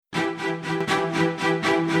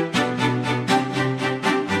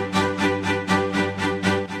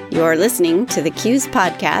You're listening to the CUES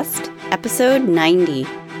Podcast, episode 90.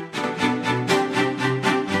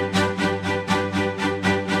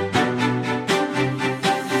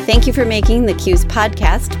 Thank you for making the CUES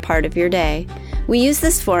Podcast part of your day. We use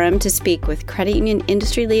this forum to speak with credit union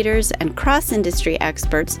industry leaders and cross-industry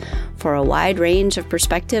experts for a wide range of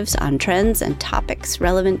perspectives on trends and topics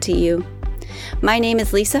relevant to you. My name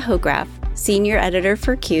is Lisa Hograff, Senior Editor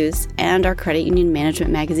for CUES and our Credit Union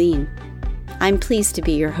Management magazine. I'm pleased to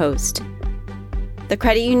be your host. The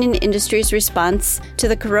credit union industry's response to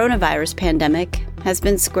the coronavirus pandemic has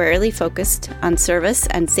been squarely focused on service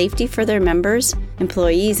and safety for their members,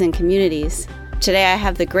 employees, and communities. Today, I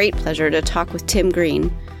have the great pleasure to talk with Tim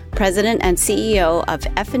Green, President and CEO of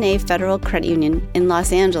F&A Federal Credit Union in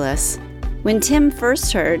Los Angeles. When Tim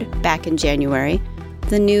first heard, back in January,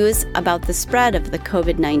 the news about the spread of the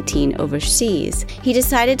COVID-19 overseas, he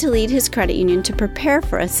decided to lead his credit union to prepare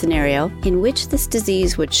for a scenario in which this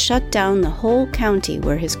disease would shut down the whole county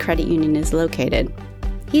where his credit union is located.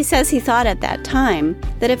 He says he thought at that time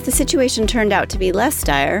that if the situation turned out to be less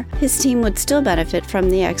dire, his team would still benefit from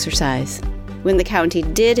the exercise. When the county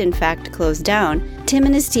did in fact close down, Tim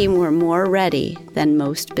and his team were more ready than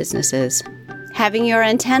most businesses. Having your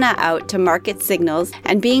antenna out to market signals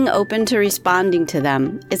and being open to responding to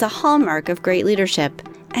them is a hallmark of great leadership.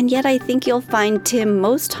 And yet I think you'll find Tim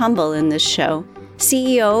most humble in this show.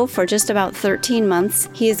 CEO for just about 13 months,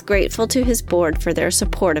 he is grateful to his board for their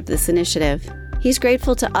support of this initiative. He's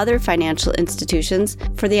grateful to other financial institutions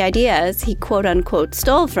for the ideas he quote-unquote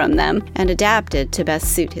stole from them and adapted to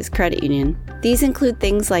best suit his credit union. These include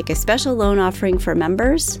things like a special loan offering for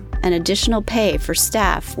members and additional pay for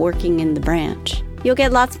staff working in the branch. You'll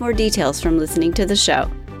get lots more details from listening to the show.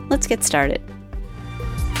 Let's get started.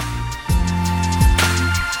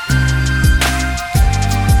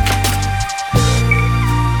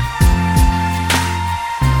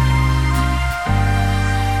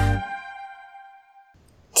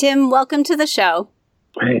 Tim, welcome to the show.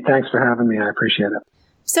 Hey, thanks for having me. I appreciate it.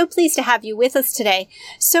 So pleased to have you with us today.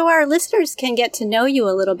 So our listeners can get to know you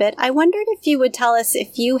a little bit. I wondered if you would tell us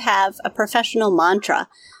if you have a professional mantra,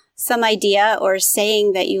 some idea or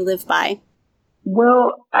saying that you live by.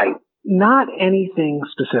 Well, not anything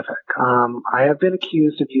specific. I have been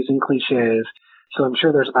accused of using cliches, so I'm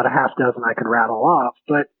sure there's about a half dozen I could rattle off.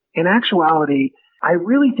 But in actuality, I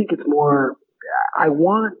really think it's more, I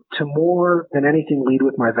want to more than anything lead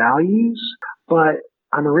with my values, but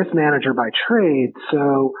I'm a risk manager by trade,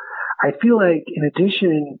 so I feel like in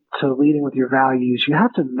addition to leading with your values, you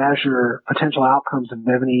have to measure potential outcomes of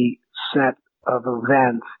any set of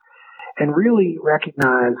events and really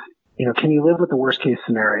recognize, can you live with the worst case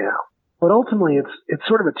scenario? But ultimately, it's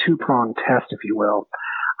sort of a two-pronged test, if you will.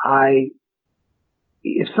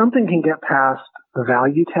 If something can get past the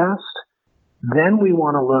value test, then we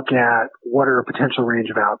want to look at what are a potential range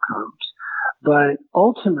of outcomes. But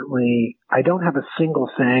ultimately, I don't have a single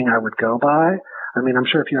thing I would go by. I mean, I'm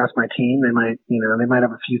sure if you ask my team, they might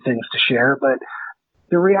have a few things to share. But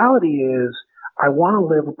the reality is, I want to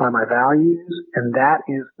live by my values, and that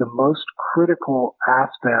is the most critical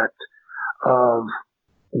aspect of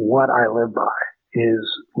what I live by, is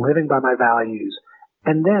living by my values,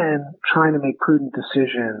 and then trying to make prudent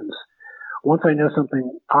decisions. Once I know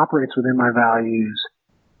something operates within my values,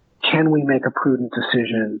 can we make a prudent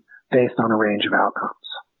decision based on a range of outcomes?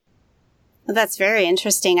 Well, that's very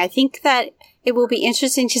interesting. I think that it will be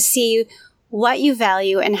interesting to see what you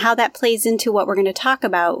value and how that plays into what we're going to talk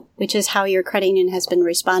about, which is how your credit union has been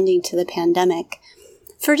responding to the pandemic.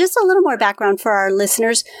 For just a little more background for our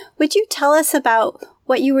listeners, would you tell us about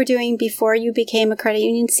what you were doing before you became a credit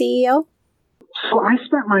union CEO? So I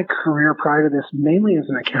spent my career prior to this mainly as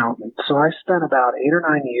an accountant. So I spent about 8 or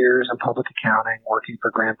 9 years in public accounting working for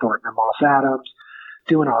Grant Thornton and Moss Adams,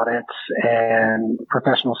 doing audits and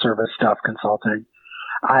professional service stuff, consulting.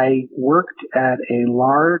 I worked at a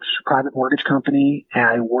large private mortgage company, and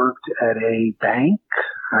I worked at a bank.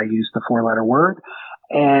 I used the 4-letter word.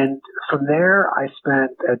 And from there, I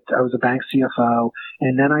was a bank CFO,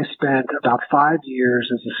 and then I spent about 5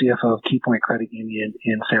 years as the CFO of Key Point Credit Union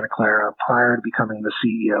in Santa Clara prior to becoming the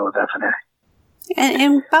CEO of F&A.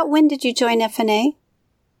 And about when did you join F&A?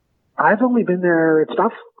 I've only been there, it's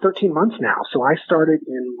about 13 months now. So I started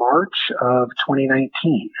in March of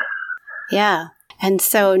 2019. Yeah. And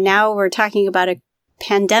so now we're talking about a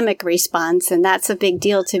pandemic response, and that's a big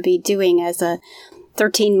deal to be doing as a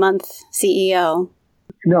 13-month CEO.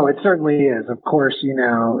 No, it certainly is. Of course,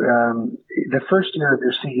 the first year of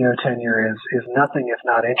your CEO tenure is nothing if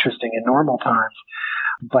not interesting in normal times.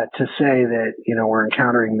 But to say that, we're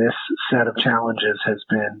encountering this set of challenges has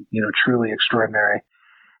been, truly extraordinary.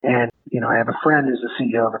 And, I have a friend who's the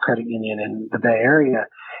CEO of a credit union in the Bay Area,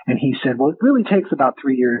 and he said, well, it really takes about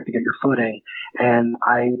 3 years to get your footing. And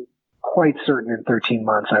I'm quite certain in 13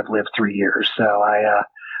 months I've lived 3 years. So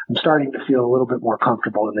I'm starting to feel a little bit more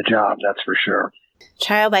comfortable in the job, that's for sure.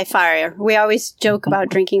 Trial by fire. We always joke about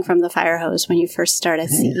drinking from the fire hose when you first start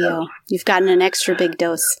as CEO. You've gotten an extra big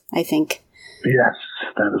dose, I think. Yes,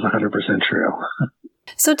 that is 100% true.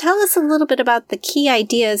 So tell us a little bit about the key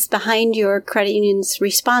ideas behind your credit union's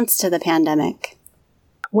response to the pandemic.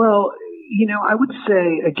 Well, I would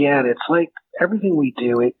say, again, it's like everything we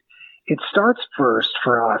do, it starts first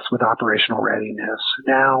for us with operational readiness.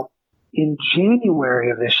 Now, in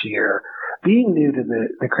January of this year, being new to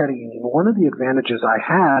the credit union, one of the advantages I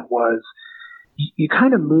had was you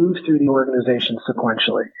kind of move through the organization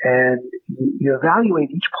sequentially, and you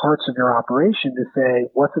evaluate each parts of your operation to say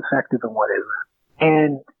what's effective and what isn't.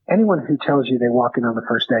 And anyone who tells you they walk in on the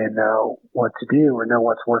first day and know what to do or know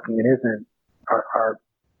what's working and isn't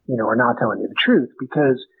are not telling you the truth,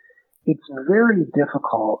 because it's very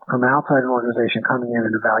difficult from outside an organization coming in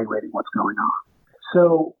and evaluating what's going on.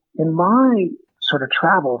 So in my sort of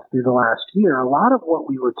travels through the last year, a lot of what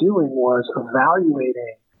we were doing was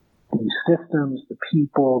evaluating the systems, the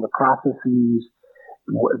people, the processes,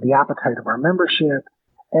 the appetite of our membership.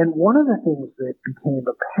 And one of the things that became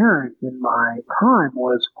apparent in my time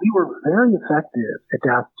was we were very effective at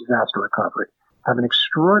disaster recovery, have an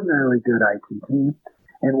extraordinarily good IT team,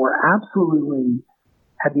 and we're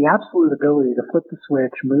had the absolute ability to flip the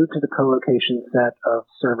switch, move to the co-location set of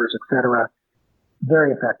servers, et cetera,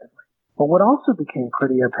 very effectively. But what also became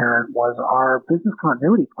pretty apparent was our business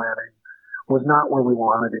continuity planning was not where we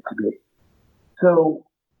wanted it to be. So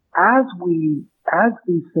as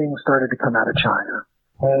these things started to come out of China,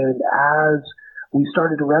 and as we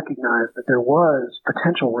started to recognize that there was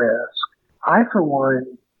potential risk, I, for one,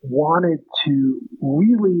 wanted to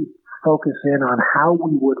really focus in on how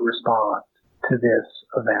we would respond to this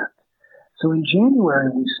event. So in January,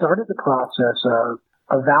 we started the process of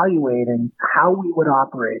evaluating how we would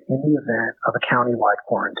operate in the event of a countywide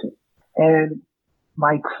quarantine. And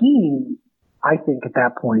my team, I think at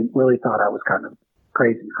that point, really thought I was kind of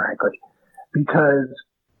crazy, frankly, because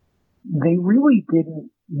they really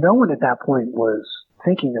no one at that point was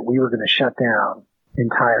thinking that we were going to shut down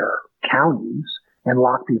entire counties and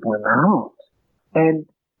lock people in their homes. And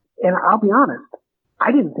I'll be honest,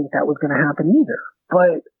 I didn't think that was going to happen either.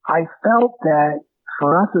 But I felt that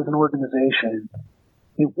for us as an organization,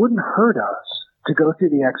 it wouldn't hurt us to go through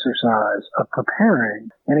the exercise of preparing.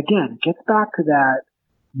 And again, it gets back to that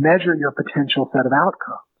measure your potential set of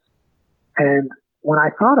outcomes. And when I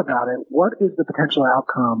thought about it, what is the potential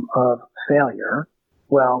outcome of failure?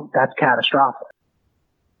 Well, that's catastrophic.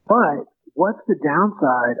 But what's the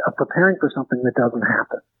downside of preparing for something that doesn't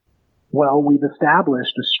happen? Well, we've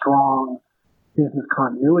established a strong business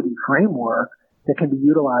continuity framework that can be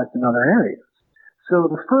utilized in other areas. So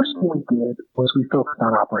the first thing we did was we focused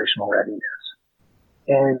on operational readiness.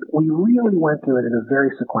 And we really went through it in a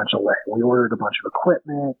very sequential way. We ordered a bunch of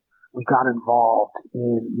equipment. We got involved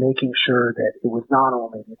in making sure that it was not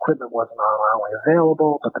only the equipment wasn't only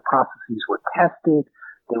available, but the processes were tested.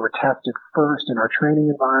 They were tested first in our training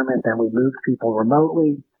environment, then we moved people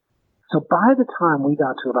remotely. So by the time we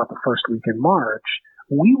got to about the first week in March,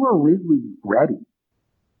 we were really ready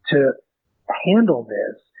to handle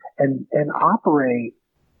this and operate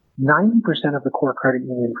 90% of the core credit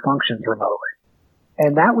union functions remotely.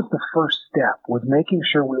 And that was the first step, was making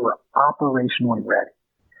sure we were operationally ready.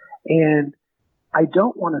 And I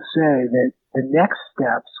don't want to say that the next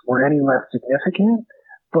steps were any less significant,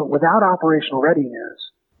 but without operational readiness,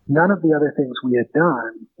 none of the other things we had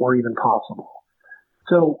done were even possible.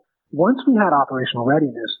 So once we had operational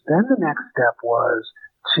readiness, then the next step was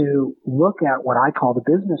to look at what I call the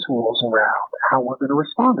business rules around how we're going to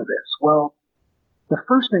respond to this. Well, the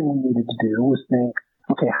first thing we needed to do was think,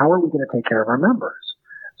 okay, how are we going to take care of our members?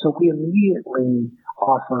 So we immediately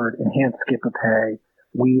offered enhanced skip-a-pay.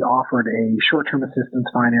 We offered a short-term assistance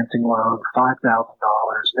financing loan, $5,000,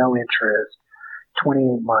 no interest,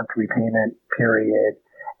 28-month repayment period.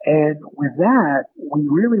 And with that, we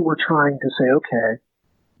really were trying to say, okay,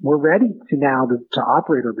 we're ready to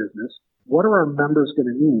operate our business. What are our members going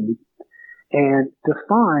to need? And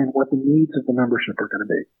define what the needs of the membership are going to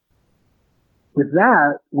be. With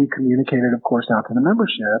that, we communicated, of course, out to the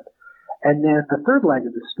membership. And then the third leg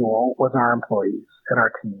of the stool was our employees and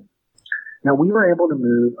our team. Now, we were able to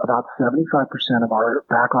move about 75% of our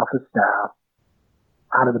back office staff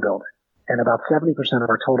out of the building, and about 70% of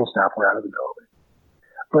our total staff were out of the building.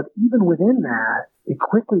 But even within that, it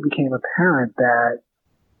quickly became apparent that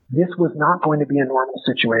this was not going to be a normal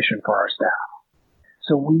situation for our staff.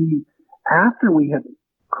 So after we had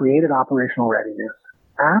created operational readiness,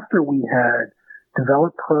 after we had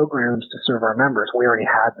developed programs to serve our members, we already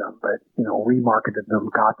had them, but, remarketed them,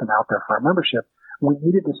 got them out there for our membership, we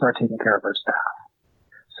needed to start taking care of our staff.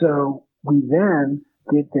 So we then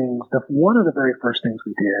did things. One of the very first things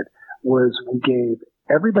we did was we gave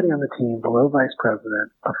everybody on the team below vice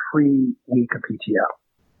president a free week of PTO,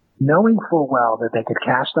 knowing full well that they could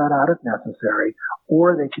cash that out if necessary,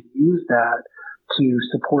 or they could use that to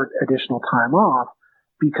support additional time off,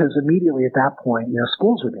 because immediately at that point,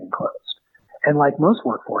 schools were being closed. And like most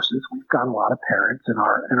workforces, we've got a lot of parents in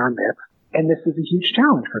our midst, and this is a huge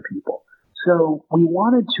challenge for people. So we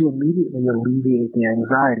wanted to immediately alleviate the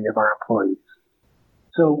anxiety of our employees.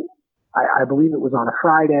 So I believe it was on a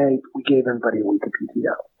Friday, we gave everybody a week of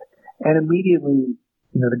PTO. And immediately,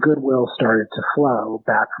 the goodwill started to flow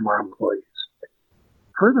back from our employees.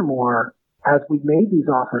 Furthermore, as we made these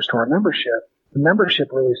offers to our membership, the membership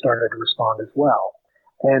really started to respond as well.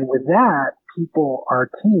 And with that, our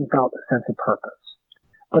team felt a sense of purpose.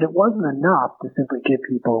 But it wasn't enough to simply give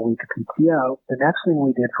people a week of PTO. The next thing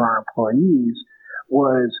we did for our employees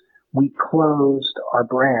was we closed our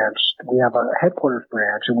branch. We have a headquarters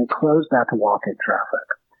branch, and we closed that to walk-in traffic.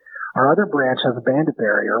 Our other branch has a bandit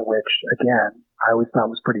barrier, which, again, I always thought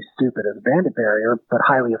was pretty stupid as a bandit barrier, but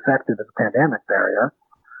highly effective as a pandemic barrier.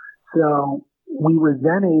 So we were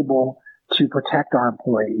then able to protect our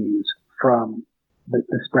employees from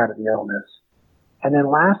the spread of the illness. And then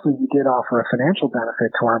lastly, we did offer a financial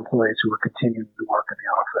benefit to our employees who were continuing to work in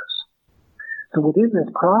the office. So within this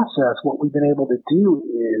process, what we've been able to do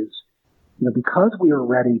is, because we were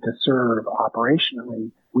ready to serve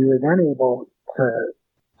operationally, we were then able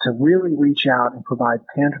to really reach out and provide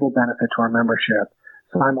tangible benefit to our membership,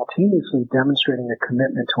 simultaneously demonstrating a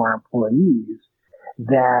commitment to our employees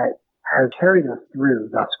that has carried us through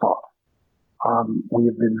thus far. We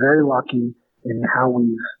have been very lucky in how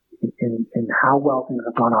well things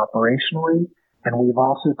have gone operationally, and we've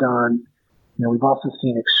also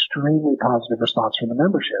seen extremely positive response from the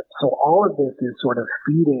membership. So all of this is sort of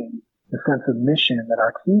feeding the sense of mission that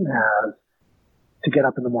our team has to get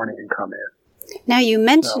up in the morning and come in. Now, you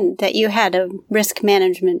mentioned that you had a risk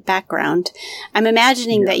management background. I'm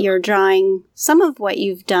imagining that you're drawing some of what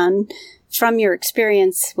you've done from your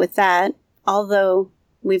experience with that, although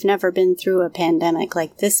we've never been through a pandemic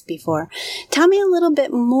like this before. Tell me a little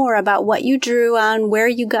bit more about what you drew on, where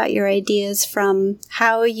you got your ideas from,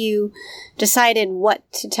 how you decided what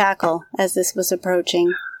to tackle as this was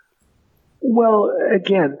approaching. Well,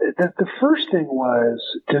 again, the first thing was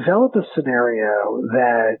develop a scenario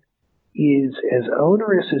that is as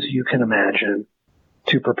onerous as you can imagine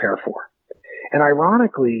to prepare for. And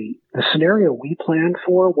ironically, the scenario we planned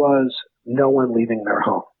for was no one leaving their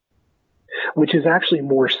home, which is actually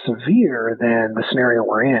more severe than the scenario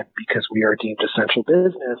we're in because we are deemed essential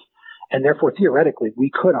business, and therefore theoretically we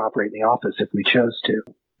could operate in the office if we chose to.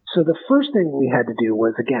 So the first thing we had to do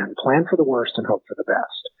was, again, plan for the worst and hope for the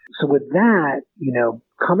best. So with that,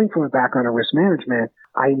 coming from a background of risk management,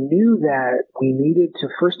 I knew that we needed to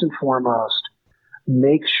first and foremost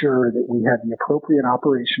make sure that we had the appropriate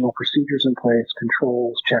operational procedures in place,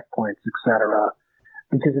 controls, checkpoints, etc.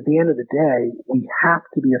 Because at the end of the day, we have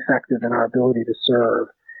to be effective in our ability to serve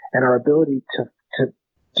and our ability to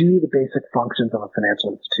do the basic functions of a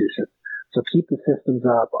financial institution. So keep the systems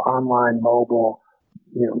up, online, mobile,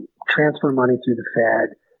 transfer money through the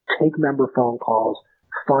Fed, take member phone calls,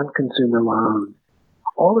 fund consumer loans.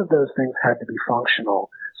 All of those things had to be functional.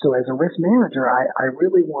 So as a risk manager, I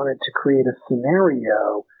really wanted to create a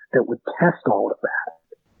scenario that would test all of that.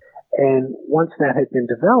 And once that had been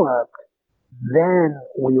developed, then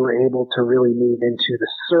we were able to really move into the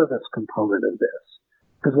service component of this.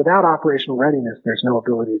 Because without operational readiness, there's no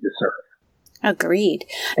ability to serve. Agreed.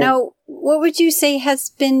 Now, what would you say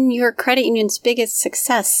has been your credit union's biggest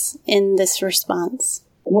success in this response?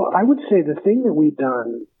 Well, I would say the thing that we've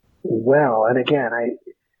done well, and again, I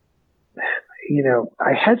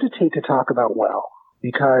hesitate to talk about well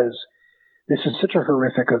because this is such a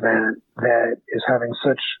horrific event that is having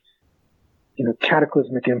such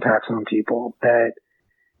cataclysmic impacts on people that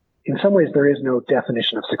in some ways there is no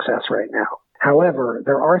definition of success right now. However,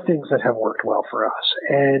 there are things that have worked well for us.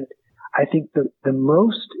 And I think the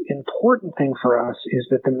most important thing for us is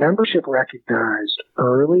that the membership recognized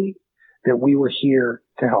early that we were here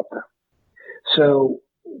to help them. So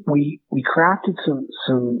we crafted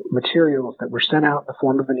some materials that were sent out in the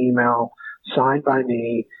form of an email signed by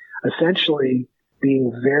me, essentially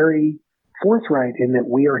being very forthright in that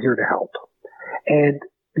we are here to help. And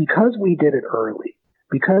because we did it early,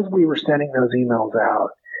 because we were sending those emails out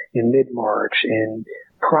in mid-March and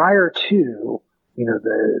prior to,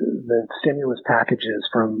 the stimulus packages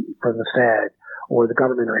from the Fed or the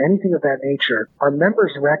government or anything of that nature, our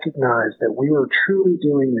members recognized that we were truly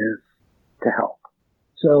doing this to help.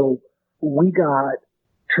 So we got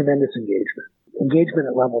tremendous engagement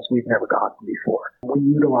at levels we've never gotten before. We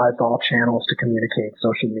utilized all channels to communicate: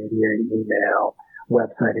 social media, email,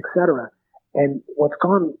 website, etc. And what's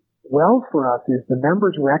gone well for us is the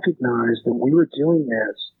members recognized that we were doing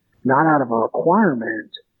this not out of a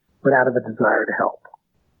requirement, but out of a desire to help.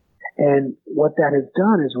 And what that has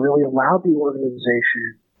done is really allowed the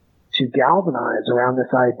organization to galvanize around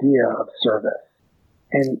this idea of service.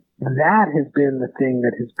 And that has been the thing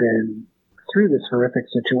that has been, through this horrific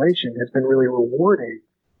situation, has been really rewarding,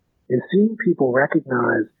 is seeing people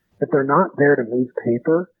recognize that they're not there to move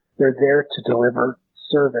paper, they're there to deliver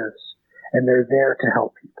service, and they're there to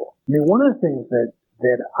help people. I mean, one of the things that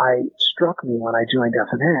struck me when I joined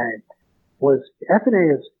FNA was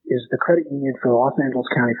FNA is the credit union for the Los Angeles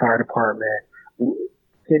County Fire Department,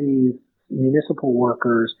 cities, municipal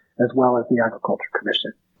workers, as well as the Agriculture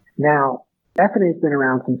Commission. Now, FNA has been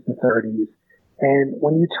around since the 30s, and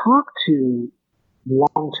when you talk to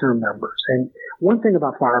long-term members, and one thing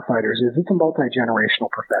about firefighters is it's a multi-generational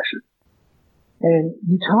profession. And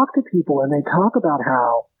you talk to people and they talk about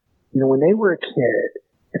how, when they were a kid,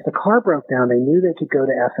 if the car broke down, they knew they could go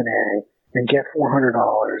to FNA and get $400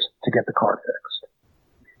 to get the car fixed.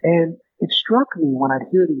 And it struck me when I'd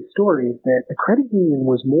hear these stories that the credit union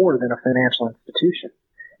was more than a financial institution.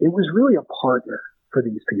 It was really a partner for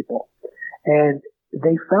these people. And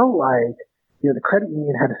they felt like, the credit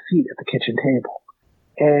union had a seat at the kitchen table.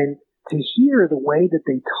 And to hear the way that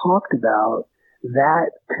they talked about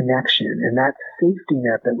that connection and that safety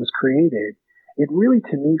net that was created, it really,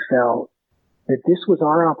 to me, felt that this was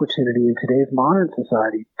our opportunity in today's modern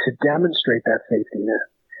society to demonstrate that safety net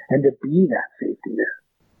and to be that safety net.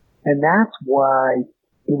 And that's why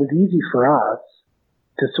it was easy for us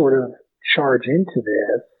to sort of charge into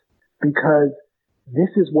this, because this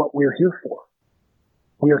is what we're here for.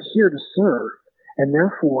 We are here to serve. And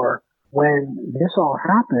therefore, when this all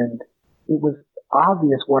happened, it was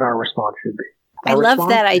obvious what our response should be. I love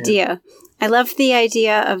that idea. I love the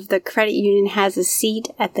idea of the credit union has a seat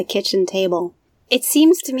at the kitchen table. It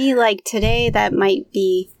seems to me like today that might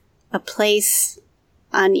be a place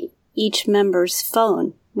on each member's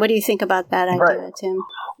phone. What do you think about that idea, Tim?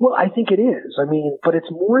 Well, I think it is. But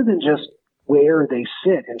it's more than just where they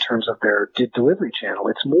sit in terms of their delivery channel.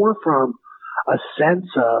 It's more from a sense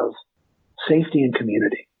of safety and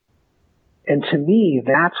community. And to me,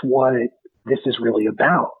 that's what this is really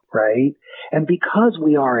about, right? And because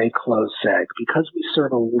we are a closed seg, because we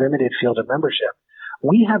serve a limited field of membership,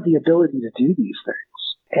 we have the ability to do these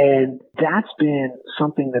things. And that's been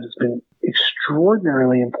something that has been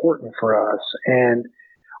extraordinarily important for us. And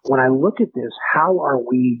when I look at this, how are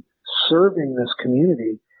we serving this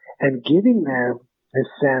community and giving them this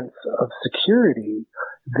sense of security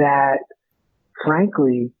that,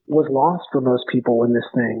 frankly, was lost for most people when this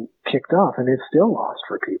thing kicked off, and it's still lost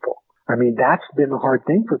for people. That's been the hard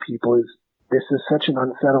thing for people, is this is such an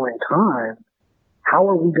unsettling time. How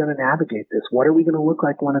are we going to navigate this? What are we going to look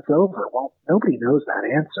like when it's over? Well, nobody knows that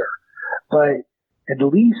answer. But at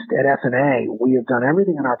least at FNA, we have done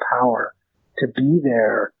everything in our power to be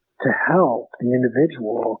there to help the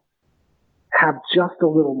individual have just a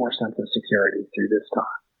little more sense of security through this time.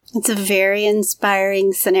 It's a very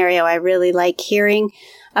inspiring scenario. I really like hearing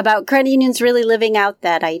about credit unions really living out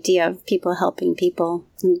that idea of people helping people.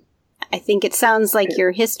 And I think it sounds like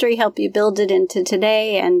your history helped you build it into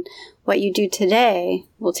today, and what you do today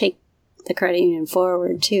will take the credit union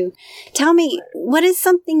forward too. Tell me, what is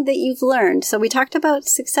something that you've learned? So we talked about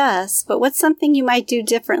success, but what's something you might do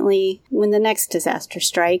differently when the next disaster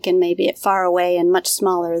strike, and maybe it's far away and much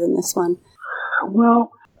smaller than this one?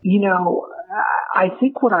 Well, I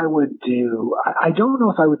think what I would do, I don't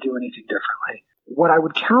know if I would do anything differently. What I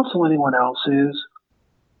would counsel anyone else is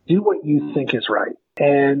do what you think is right,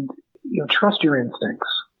 and trust your instincts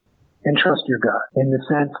and trust your gut, in the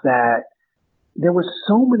sense that there were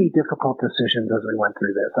so many difficult decisions as we went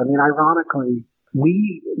through this. Ironically,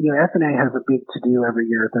 FNA has a big to-do every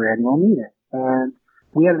year at their annual meeting, and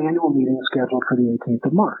we had an annual meeting scheduled for the 18th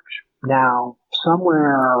of March. Now,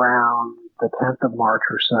 somewhere around the 10th of March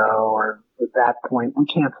or so, or at that point, we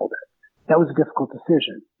canceled it. That was a difficult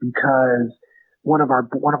decision because one of our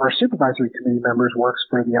supervisory committee members works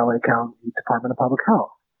for the LA County Department of Public Health.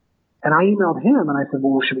 And I emailed him and I said,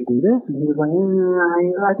 well, should we do this? And he was like,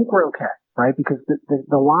 I think we're okay, right? Because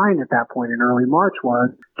the line at that point in early March was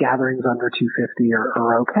gatherings under 250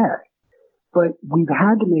 are okay. But we've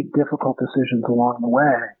had to make difficult decisions along the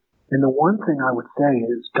way And the one thing I would say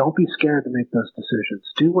is don't be scared to make those decisions.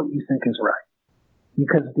 Do what you think is right.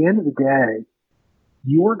 Because at the end of the day,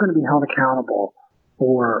 you're going to be held accountable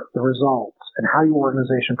for the results and how your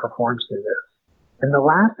organization performs through this. And the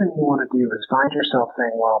last thing you want to do is find yourself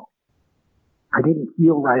saying, well, I didn't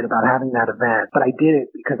feel right about having that event, but I did it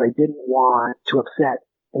because I didn't want to upset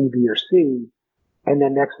A, B, or C. And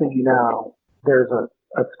then next thing you know, there's a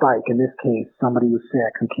spike. In this case, somebody was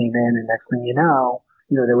sick who came in, and next thing you know,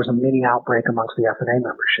 there was a mini outbreak amongst the FNA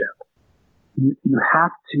membership. You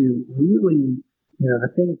have to really,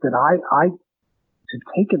 the things that I have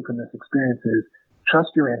taken from this experience is trust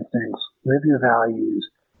your instincts, live your values,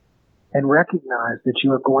 and recognize that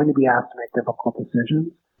you are going to be asked to make difficult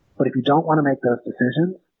decisions. But if you don't want to make those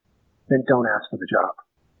decisions, then don't ask for the job.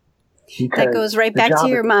 Because that goes right back to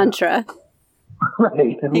your mantra.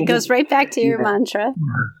 Right. It goes right back to your mantra.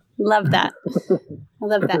 Love that. I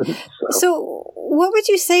love that. So what would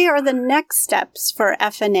you say are the next steps for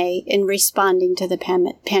FNA in responding to the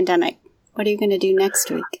pandemic? What are you going to do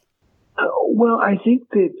next week? Well, I think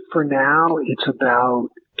that for now, it's about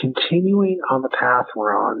continuing on the path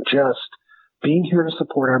we're on, just being here to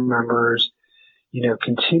support our members,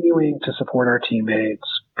 continuing to support our teammates,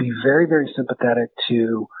 be very, very sympathetic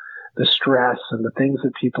to the stress and the things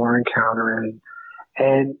that people are encountering,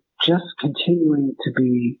 and just continuing to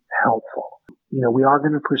be helpful. We are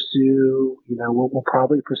going to pursue, we'll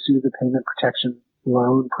probably pursue the payment protection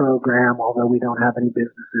loan program, although we don't have any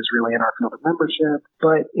businesses really in our field of membership.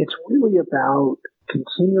 But it's really about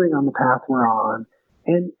continuing on the path we're on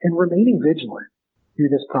and remaining vigilant through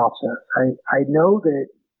this process. I know that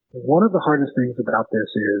one of the hardest things about this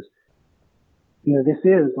is, this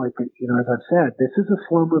is like, as I've said, this is a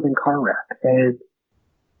slow moving car wreck, and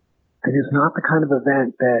it is not the kind of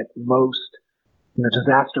event that most,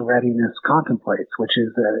 disaster readiness contemplates, which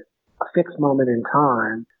is a fixed moment in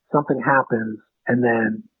time, something happens, and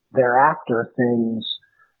then thereafter things,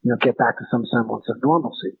 get back to some semblance of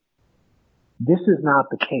normalcy. This is not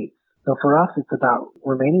the case. So for us, it's about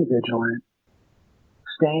remaining vigilant,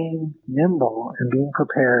 staying nimble, and being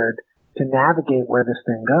prepared to navigate where this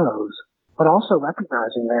thing goes, but also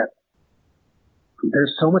recognizing that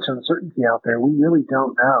there's so much uncertainty out there, we really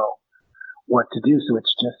don't know what to do. So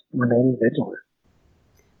it's just remaining vigilant.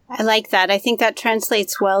 I like that. I think that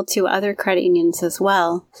translates well to other credit unions as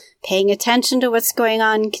well. Paying attention to what's going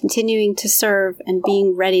on, continuing to serve, and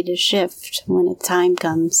being ready to shift when the time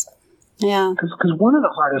comes. Yeah. Because one of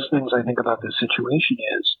the hardest things I think about this situation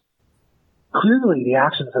is clearly the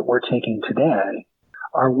actions that we're taking today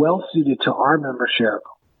are well suited to our membership,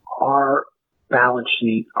 our balance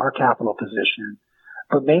sheet, our capital position,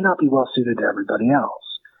 but may not be well suited to everybody else.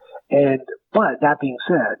 But that being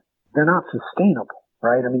said, they're not sustainable.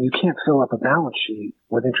 Right? I mean, you can't fill up a balance sheet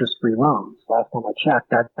with interest-free loans. Last time I checked,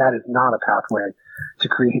 that is not a pathway to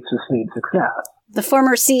create sustained success. The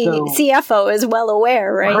former CFO is well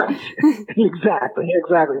aware, right? Exactly.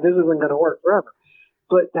 This isn't going to work forever.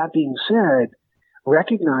 But that being said,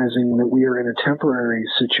 recognizing that we are in a temporary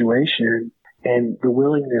situation and the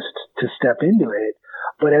willingness to step into it,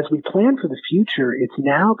 but as we plan for the future, it's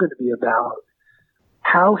now going to be about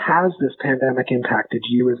how has this pandemic impacted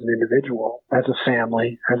you as an individual, as a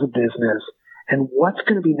family, as a business, and what's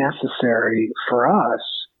going to be necessary for us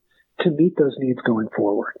to meet those needs going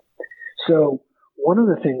forward? So one of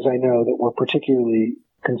the things I know that we're particularly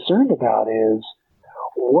concerned about is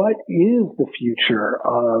what is the future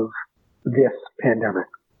of this pandemic?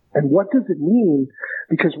 And what does it mean?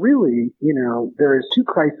 Because really, there is two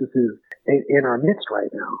crises in our midst right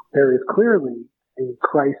now. There is clearly a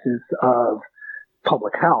crisis of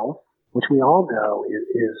public health, which we all know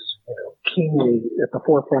is keenly at the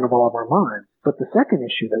forefront of all of our minds. But the second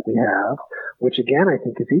issue that we have, which again I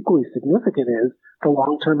think is equally significant, is the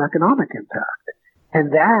long-term economic impact.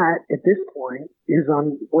 And that, at this point,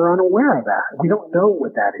 we're unaware of that. We don't know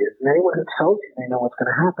what that is. And anyone who tells you they know what's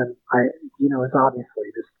going to happen, is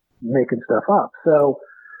obviously just making stuff up. So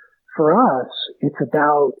for us, it's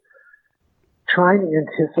about trying to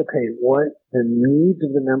anticipate what the needs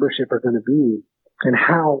of the membership are going to be and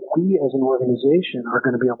how we as an organization are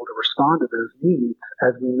going to be able to respond to those needs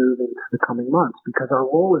as we move into the coming months, because our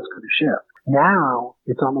role is going to shift. Now,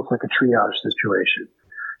 it's almost like a triage situation.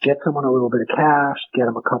 Get someone a little bit of cash, get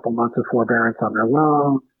them a couple months of forbearance on their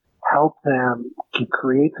loan, help them to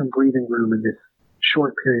create some breathing room in this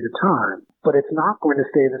short period of time. But it's not going to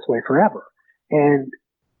stay this way forever. And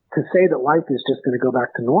to say that life is just going to go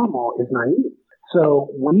back to normal is naive. So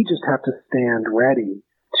we just have to stand ready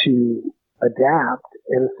to adapt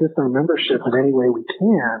and assist our membership in any way we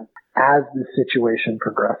can as the situation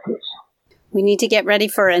progresses. We need to get ready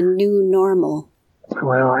for a new normal.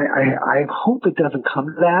 Well, I hope it doesn't come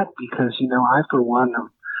to that because, I, for one,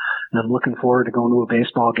 I'm looking forward to going to a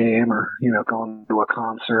baseball game or, going to a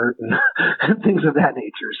concert and, and things of that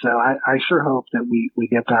nature. So I sure hope that we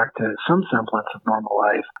get back to some semblance of normal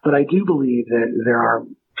life. But I do believe that there are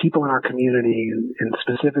people in our community, and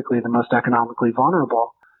specifically the most economically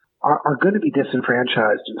vulnerable, are going to be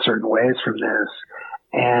disenfranchised in certain ways from this.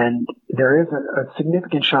 And there is a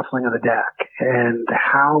significant shuffling of the deck, and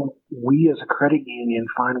how we as a credit union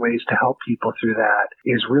find ways to help people through that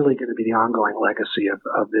is really going to be the ongoing legacy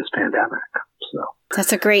of this pandemic. So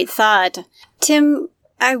that's a great thought. Tim,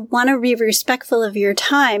 I want to be respectful of your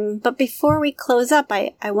time, but before we close up,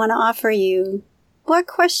 I want to offer you, what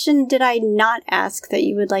question did I not ask that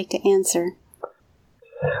you would like to answer?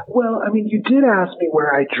 Well, you did ask me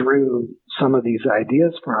where I drew some of these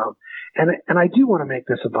ideas from. And I do want to make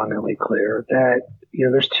this abundantly clear that,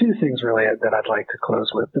 there's two things really that I'd like to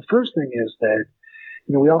close with. The first thing is that,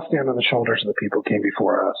 we all stand on the shoulders of the people who came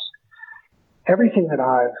before us. Everything that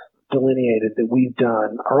I've delineated that we've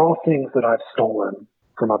done are all things that I've stolen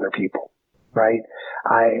from other people, right?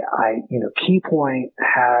 Keypoint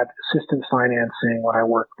had assistance financing when I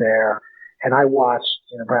worked there, and I watched,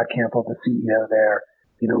 Brad Campbell, the CEO there,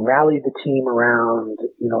 rally the team around,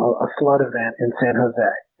 a flood event in San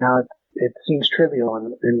Jose. Now, it seems trivial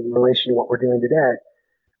in relation to what we're doing today,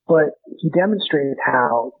 but he demonstrated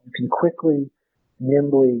how you can quickly,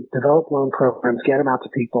 nimbly develop loan programs, get them out to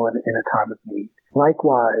people in a time of need.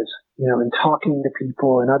 Likewise, in talking to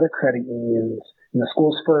people in other credit unions,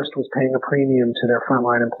 Schools First was paying a premium to their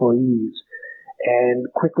frontline employees, and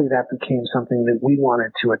quickly that became something that we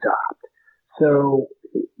wanted to adopt. So,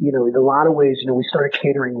 in a lot of ways, we started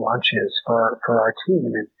catering lunches for our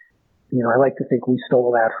team, and I like to think we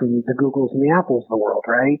stole that from the Googles and the Apples of the world,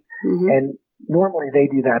 right? Mm-hmm. And normally they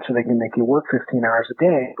do that so they can make you work 15 hours a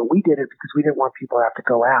day, but we did it because we didn't want people to have to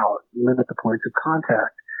go out and limit the points of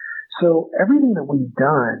contact. So everything that we've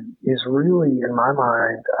done is really, in my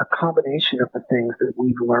mind, a combination of the things that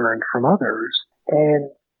we've learned from others. And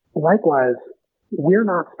likewise, we're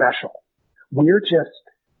not special. We're just,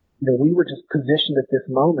 we were just positioned at this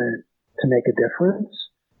moment to make a difference.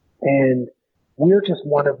 And we're just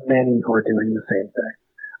one of many who are doing the same thing.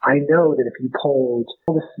 I know that if you polled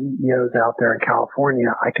all the CEOs out there in California,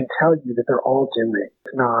 I can tell you that they're all doing,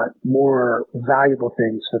 if not more valuable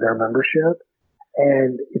things for their membership.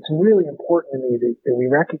 And it's really important to me that we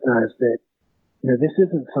recognize that, this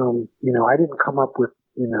isn't some, I didn't come up with,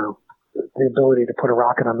 the ability to put a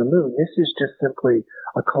rocket on the moon. This is just simply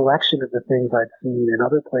a collection of the things I've seen in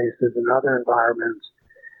other places and other environments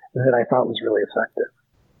that I thought was really effective.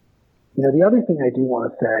 The other thing I do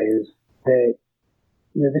want to say is that,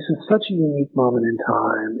 this is such a unique moment in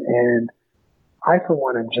time, and I, for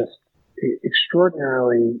one, am just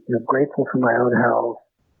extraordinarily, grateful for my own health,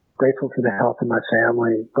 grateful for the health of my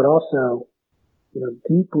family, but also,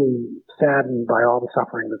 deeply saddened by all the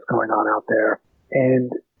suffering that's going on out there.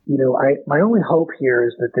 And, my only hope here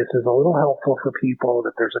is that this is a little helpful for people,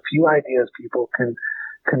 that there's a few ideas people can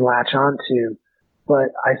latch onto.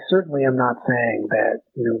 But I certainly am not saying that,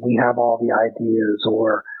 we have all the ideas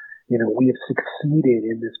or, we have succeeded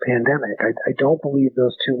in this pandemic. I don't believe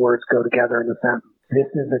those two words go together in a sentence. This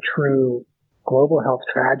is a true global health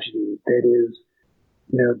tragedy that is,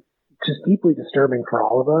 just deeply disturbing for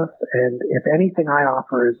all of us. And if anything I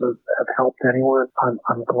offer is of help to anyone,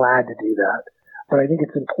 I'm glad to do that. But I think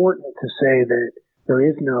it's important to say that there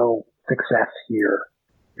is no success here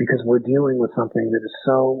because we're dealing with something that is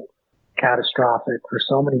so catastrophic for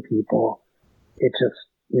so many people. It just,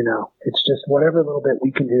 it's just whatever little bit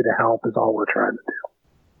we can do to help is all we're trying to do.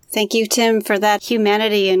 Thank you, Tim, for that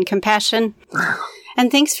humanity and compassion.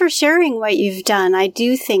 And thanks for sharing what you've done. I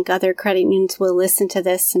do think other credit unions will listen to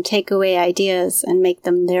this and take away ideas and make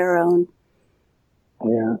them their own.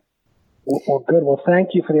 Yeah. Well, good. Well, thank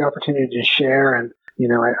you for the opportunity to share. And,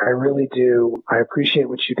 I really do. I appreciate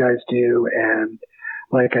what you guys do. And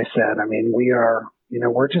like I said, we are,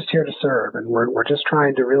 we're just here to serve, and we're just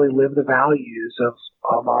trying to really live the values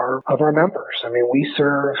of our members. We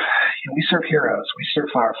serve heroes, we serve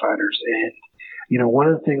firefighters, and one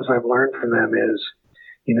of the things I've learned from them is,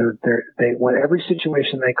 when every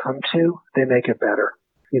situation they come to, they make it better.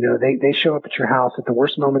 They show up at your house at the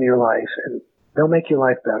worst moment of your life, and they'll make your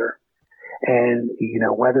life better. And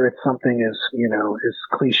whether it's something as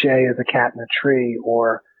cliche as a cat in a tree,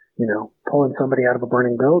 or pulling somebody out of a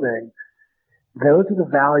burning building. Those are the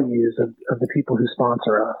values of the people who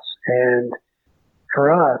sponsor us. And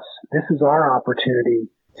for us, this is our opportunity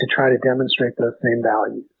to try to demonstrate those same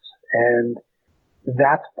values. And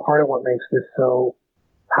that's part of what makes this so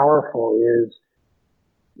powerful is,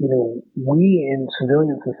 we in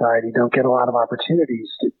civilian society don't get a lot of opportunities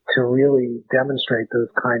to really demonstrate those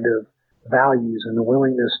kind of values and the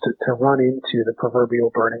willingness to run into the proverbial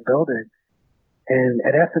burning building. And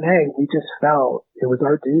at SNA, we just felt it was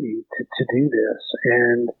our duty to do this.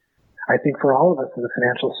 And I think for all of us in the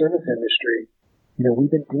financial service industry, we've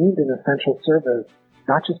been deemed an essential service,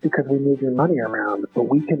 not just because we move your money around, but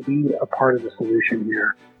we can be a part of the solution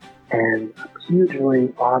here. And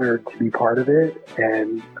hugely honored to be part of it,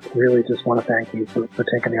 and really just want to thank you for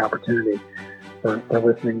taking the opportunity for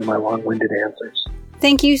listening to my long-winded answers.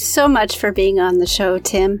 Thank you so much for being on the show,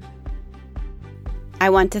 Tim. I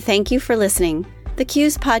want to thank you for listening. The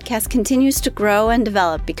CUES podcast continues to grow and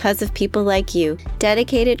develop because of people like you,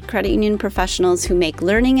 dedicated credit union professionals who make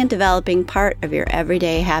learning and developing part of your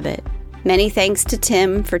everyday habit. Many thanks to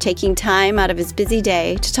Tim for taking time out of his busy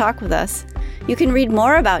day to talk with us. You can read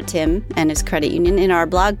more about Tim and his credit union in our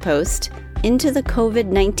blog post, Into the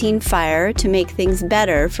COVID-19 Fire to Make Things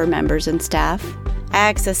Better for Members and Staff.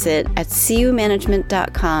 Access it at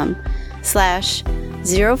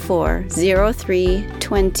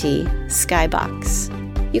CUmanagement.com/040320 Skybox.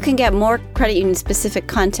 You can get more credit union specific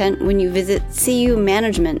content when you visit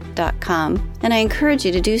CUmanagement.com, and I encourage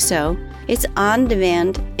you to do so. It's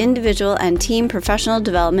on-demand, individual and team professional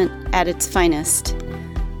development at its finest.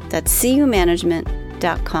 That's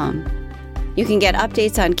CUmanagement.com. You can get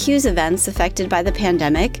updates on CUES events affected by the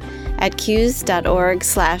pandemic at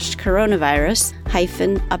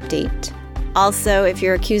CUES.org/coronavirus-update. Also, if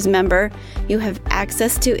you're a CUES member, you have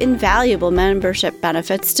access to invaluable membership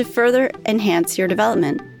benefits to further enhance your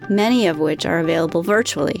development, many of which are available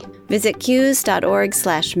virtually. Visit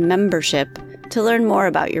CUES.org/membership to learn more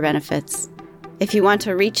about your benefits. If you want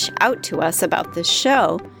to reach out to us about this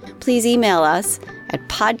show, please email us at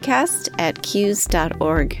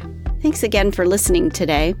podcast@CUES.org. Thanks again for listening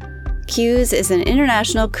today. CUES is an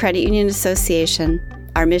international credit union association.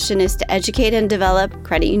 Our mission is to educate and develop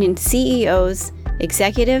credit union CEOs,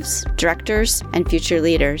 executives, directors, and future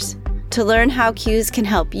leaders. To learn how CUES can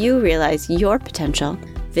help you realize your potential,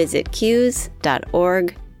 visit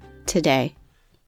CUES.org today.